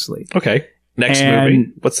seriously. Okay, next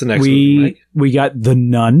movie. What's the next movie, Mike? We got The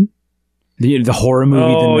Nun. The horror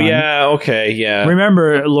movie. Oh, yeah. Okay. Yeah.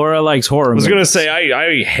 Remember, Laura likes horror movies. I was going to say,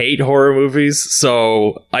 I hate horror movies,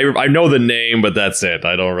 so I know the name, but that's it.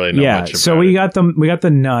 I don't really know much about it. So we got The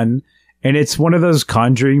Nun, and it's one of those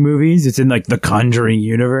Conjuring movies. It's in like the Conjuring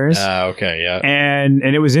universe. Okay, yeah. And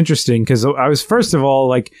it was interesting because I was, first of all,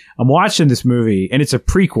 like, I'm watching this movie, and it's a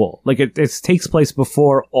prequel. Like, it takes place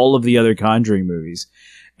before all of the other Conjuring movies.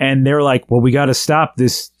 And they're like, well, we got to stop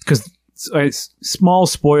this because... small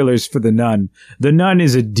spoilers for The Nun. The Nun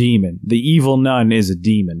is a demon. The evil nun is a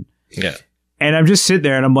demon. Yeah. And I'm just sitting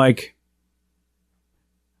there and I'm like,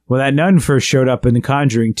 well, that nun first showed up in The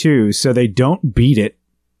Conjuring 2, so they don't beat it.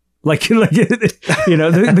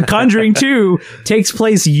 The Conjuring 2 takes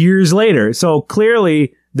place years later. So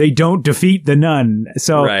clearly they don't defeat the nun.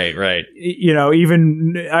 So, right.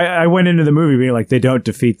 Even I went into the movie being like, they don't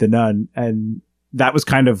defeat the nun. And that was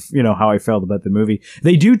kind of, how I felt about the movie.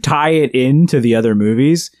 They do tie it into the other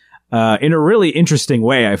movies in a really interesting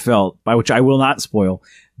way, I felt, by which I will not spoil.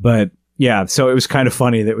 But yeah, so it was kind of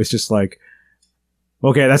funny that it was just like,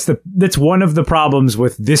 okay, that's one of the problems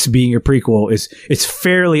with this being a prequel is it's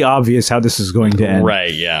fairly obvious how this is going to end.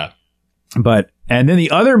 Right, yeah. And then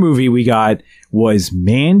the other movie we got was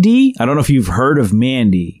Mandy. I don't know if you've heard of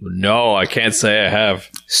Mandy. No, I can't say I have.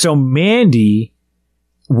 So Mandy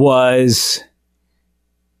was...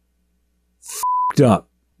 up,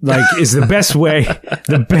 like, is the best way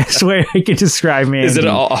I can describe Mandy. Is it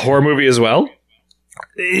a horror movie as well?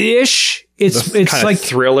 Ish. It's like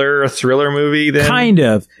a thriller movie then? Kind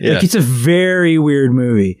of. Yeah. Like, it's a very weird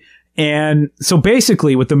movie. And so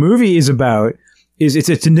basically what the movie is about is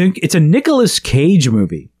it's a Nicolas Cage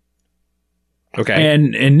movie. Okay.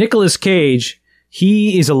 And Nicolas Cage,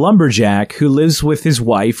 he is a lumberjack who lives with his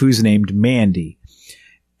wife who's named Mandy.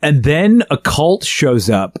 And then a cult shows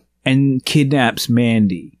up and kidnaps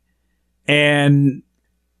Mandy. And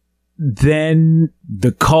then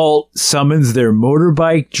the cult summons their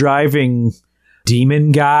motorbike driving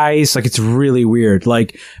demon guys. Like, it's really weird.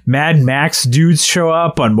 Like, Mad Max dudes show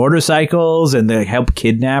up on motorcycles and they help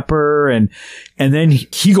kidnap her, and then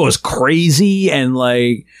he goes crazy and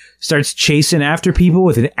like starts chasing after people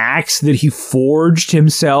with an axe that he forged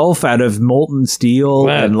himself out of molten steel.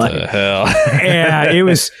 What and like, the hell? yeah,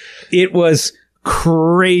 it was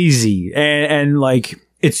crazy, and like,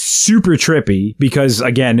 it's super trippy because,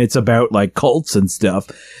 again, it's about like cults and stuff.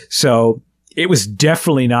 So it was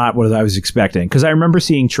definitely not what I was expecting, because I remember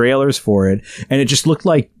seeing trailers for it and it just looked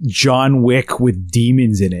like John Wick with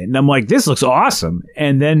demons in it. And I'm like, this looks awesome.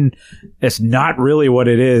 And then it's not really what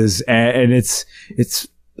it is. And it's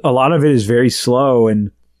a lot of it is very slow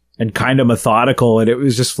and kind of methodical. And it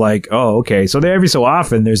was just like, oh, okay. So every so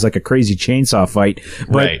often there's like a crazy chainsaw fight.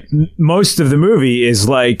 But Right. Most of the movie is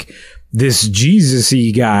like this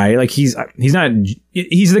Jesus-y guy. Like, he's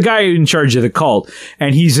the guy in charge of the cult.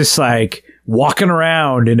 And he's just like walking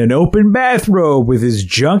around in an open bathrobe with his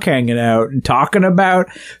junk hanging out and talking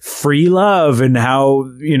about free love and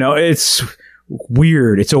how, it's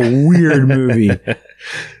weird. It's a weird movie.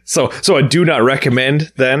 So a do not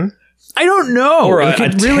recommend then? I don't know. Or Like, a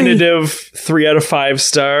it really- tentative 3 out of 5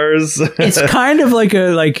 stars? it's kind of like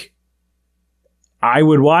I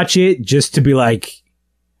would watch it just to be like,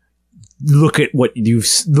 look at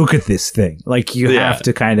this thing. Like, you Yeah. have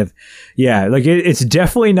to kind of, like it's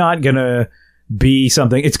definitely not gonna be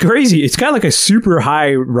something. It's crazy. It's got like a super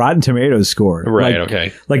high Rotten Tomatoes score. Right, Like-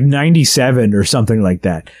 okay. Like 97 or something like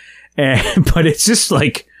that. But it's just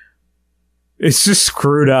like, it's just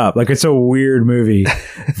screwed up. Like, it's a weird movie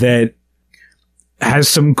that has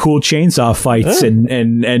some cool chainsaw fights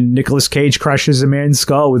and Nicolas Cage crushes a man's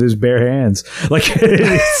skull with his bare hands. Like,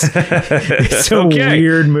 it's a Okay.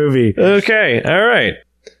 weird movie. Okay, all right.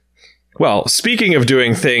 Well, speaking of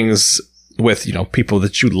doing things with, people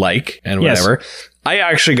that you like and Yes. whatever, I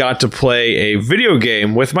actually got to play a video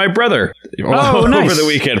game with my brother Oh, over nice. the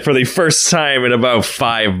weekend for the first time in about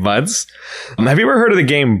 5 months. Have you ever heard of the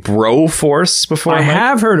game Bro Force before? I Mike?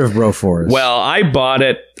 have heard of Broforce. Well, I bought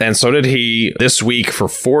it, and so did he, this week for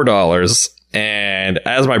 $4. And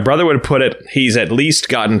as my brother would put it, he's at least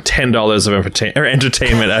gotten $10 of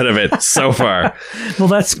entertainment out of it so far. Well,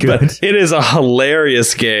 that's good. But it is a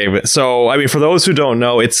hilarious game. So, I mean, for those who don't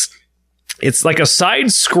know, it's like a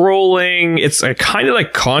side-scrolling. It's kind of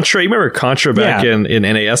like Contra. You remember Contra back in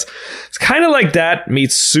NAS? It's kind of like that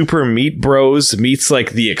meets Super Meat Bros meets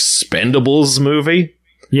like the Expendables movie.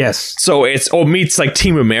 Yes. So meets like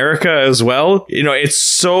Team America as well. It's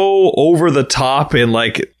so over the top in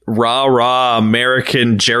like rah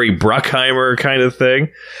American Jerry Bruckheimer kind of thing.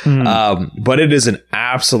 But it is an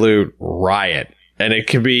absolute riot. And it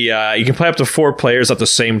can be, you can play up to 4 players at the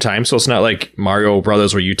same time. So it's not like Mario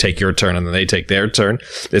Brothers where you take your turn and then they take their turn.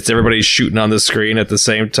 It's everybody shooting on the screen at the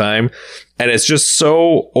same time. And it's just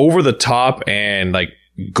so over the top and like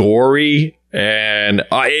gory. And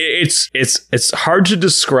it's hard to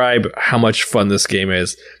describe how much fun this game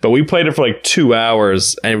is. But we played it for like 2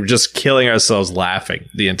 hours and we're just killing ourselves laughing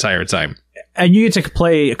the entire time. And you get to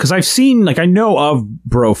play, because I've seen, like, I know of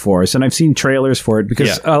Broforce and I've seen trailers for it,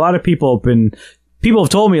 because a lot of people have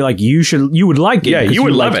told me, like, you would like it. Yeah, you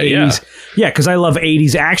would love it, 80s, yeah, because I love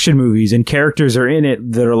 80s action movies and characters are in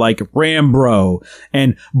it that are like Rambro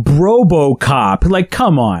and Brobocop. Like,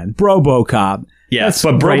 come on, Brobocop. Yeah, That's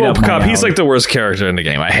but right up my Brobocop, he's alley. like the worst character in the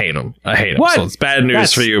game. I hate him. What? So it's bad news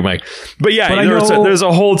That's- for you, Mike. But yeah, But I there's know-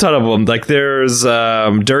 a whole ton of them. Like there's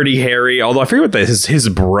Dirty Harry, although I forget what his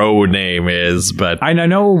bro name is, but And I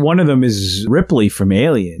know one of them is Ripley from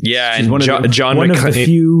Alien. yeah, She's and one of the, John one of the McClane.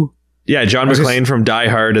 few. Yeah, John was McClane from Die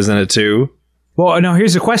Hard is in it too. Well, now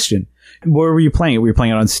here's a question: where were you playing it? Were you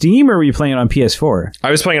playing it on Steam or were you playing it on PS4?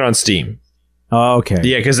 I was playing it on Steam. Oh, okay.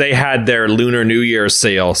 Yeah, because they had their Lunar New Year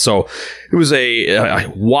sale, so it was a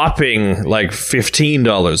whopping like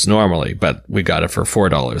 $15 normally, but we got it for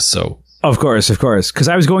 $4. So Of course. Because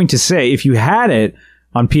I was going to say, if you had it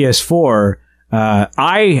on PS4,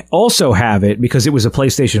 I also have it because it was a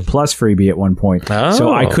PlayStation Plus freebie at one point. Oh.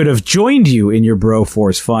 So I could have joined you in your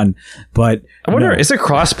Broforce fun, but I wonder, no, is it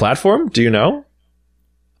cross-platform? Do you know?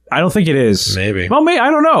 I don't think it is. Maybe. Well, I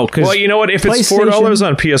don't know. Well, you know what? If it's $4 PlayStation-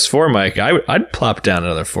 on PS4, Mike, I'd plop down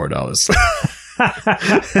another $4.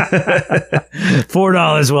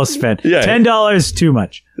 $4 well spent. Yeah. $10 too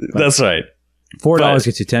much. That's right. $4 But-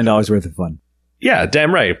 gets you $10 worth of fun. Yeah,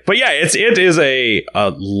 damn right. But yeah, it is a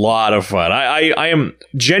lot of fun. I am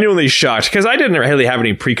genuinely shocked because I didn't really have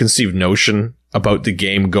any preconceived notion about the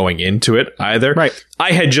game going into it either. Right.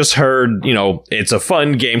 I had just heard, it's a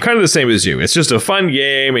fun game, kind of the same as you. It's just a fun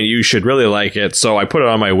game and you should really like it. So I put it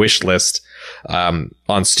on my wish list on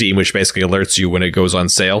Steam, which basically alerts you when it goes on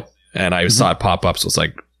sale. And I saw it pop up. So it's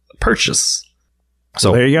like, purchase.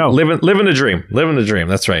 So there you go. Living the dream. Living the dream.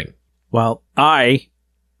 That's right. Well, I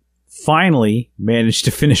finally managed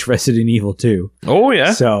to finish Resident Evil 2. Oh,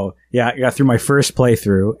 yeah. So, yeah, I got through my first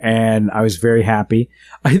playthrough, and I was very happy.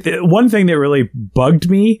 One thing that really bugged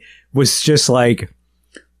me was just like,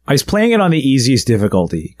 I was playing it on the easiest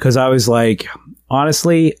difficulty, because I was like,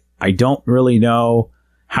 honestly, I don't really know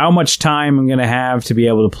how much time I'm going to have to be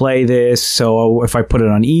able to play this. So if I put it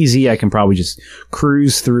on easy, I can probably just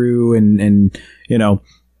cruise through and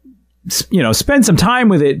spend some time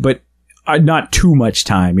with it, but not too much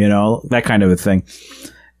time, that kind of a thing.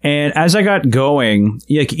 And as I got going,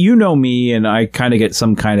 like, me, and I kind of get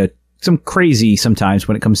some crazy sometimes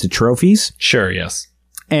when it comes to trophies. Sure, yes.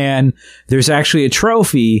 And there's actually a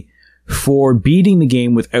trophy for beating the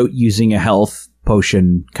game without using a health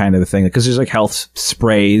potion kind of a thing, because there's like health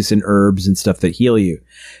sprays and herbs and stuff that heal you.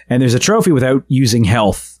 And there's a trophy without using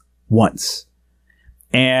health once.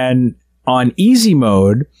 And on easy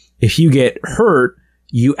mode, if you get hurt,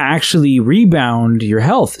 you actually rebound your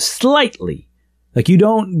health slightly. Like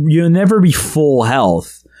you'll never be full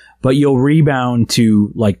health, but you'll rebound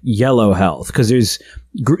to like yellow health, because there's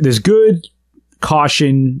good,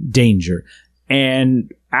 caution, danger.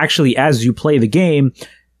 And actually, as you play the game,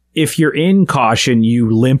 if you're in caution,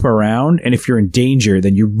 you limp around, and if you're in danger,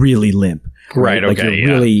 then you really limp. Right. Like okay.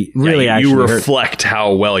 Really actually you reflect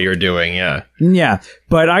how well you're doing. Yeah. Yeah.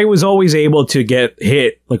 But I was always able to get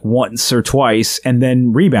hit like once or twice and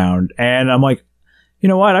then rebound. And I'm like, you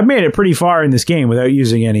know what? I've made it pretty far in this game without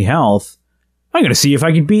using any health. I'm going to see if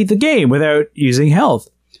I can beat the game without using health.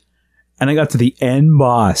 And I got to the end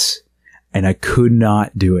boss, and I could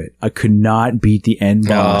not do it. I could not beat the end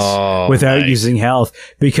boss without using health,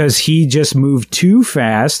 because he just moved too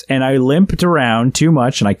fast, and I limped around too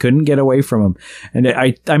much, and I couldn't get away from him.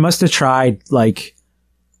 And I must have tried like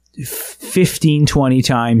 15, 20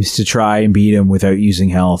 times to try and beat him without using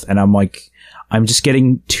health. And I'm like, I'm just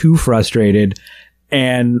getting too frustrated.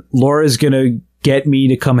 And Laura's going to get me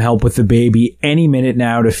to come help with the baby any minute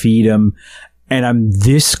now to feed him. And I'm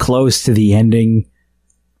this close to the ending.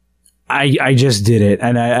 I just did it,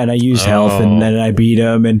 and I used health, and then I beat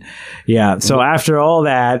him, and yeah. So after all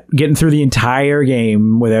that, getting through the entire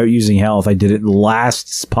game without using health, I did it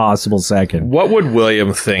last possible second. What would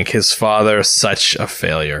William think? His father, such a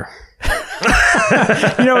failure.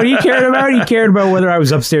 You know what he cared about? He cared about whether I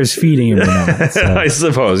was upstairs feeding him or not. So. I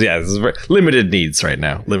suppose, yeah. This is limited needs right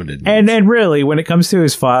now. Limited needs. And really, when it comes to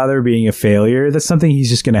his father being a failure, that's something he's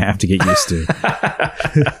just going to have to get used to.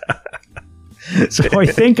 So I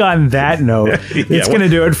think on that note, it's going to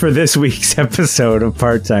do it for this week's episode of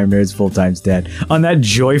Part-Time Nerds, Full-Time Dad. On that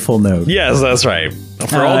joyful note. Yes, that's right.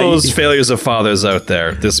 For all those failures of fathers out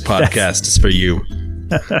there, this podcast is for you.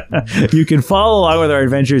 You can follow along with our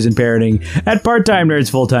adventures in parenting at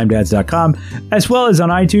parttimenerdsfulltimedads.com, as well as on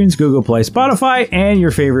iTunes, Google Play, Spotify, and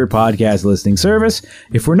your favorite podcast listening service.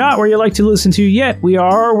 If we're not where you like to listen to yet, we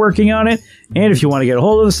are working on it. And if you want to get a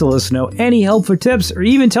hold of us to let us know any helpful tips, or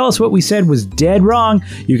even tell us what we said was dead wrong,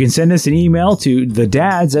 you can send us an email to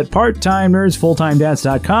thedads at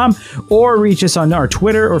parttimenerdsfulltimedads.com, or reach us on our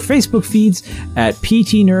Twitter or Facebook feeds at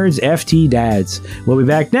PTNerdsFTDads. We'll be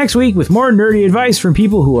back next week with more nerdy advice from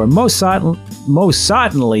people who are most certainly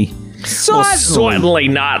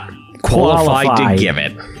not qualified to give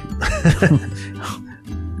it.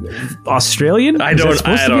 Australian? I don't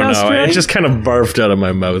know. It just kind of barfed out of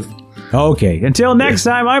my mouth. Okay. Until next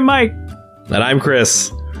time, I'm Mike. And I'm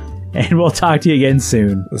Chris. And we'll talk to you again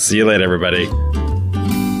soon. See you later, everybody.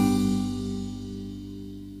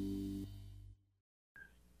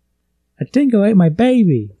 A dingo ate my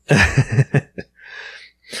baby.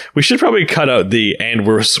 We should probably cut out the "and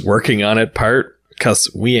we're working on it" part,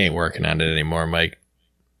 because we ain't working on it anymore, Mike.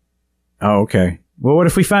 Oh, okay. Well, what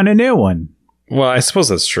if we found a new one? Well, I suppose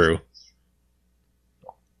that's true.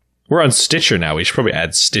 We're on Stitcher now. We should probably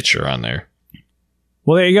add Stitcher on there.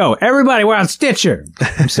 Well, there you go. Everybody, we're on Stitcher.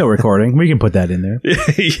 I'm still recording. We can put that in there.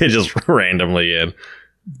 Yeah, just randomly in.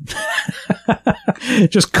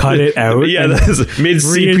 Just cut it out. Yeah, that's mid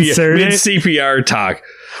CPR talk.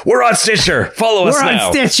 We're on Stitcher. Follow us now. We're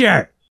on Stitcher.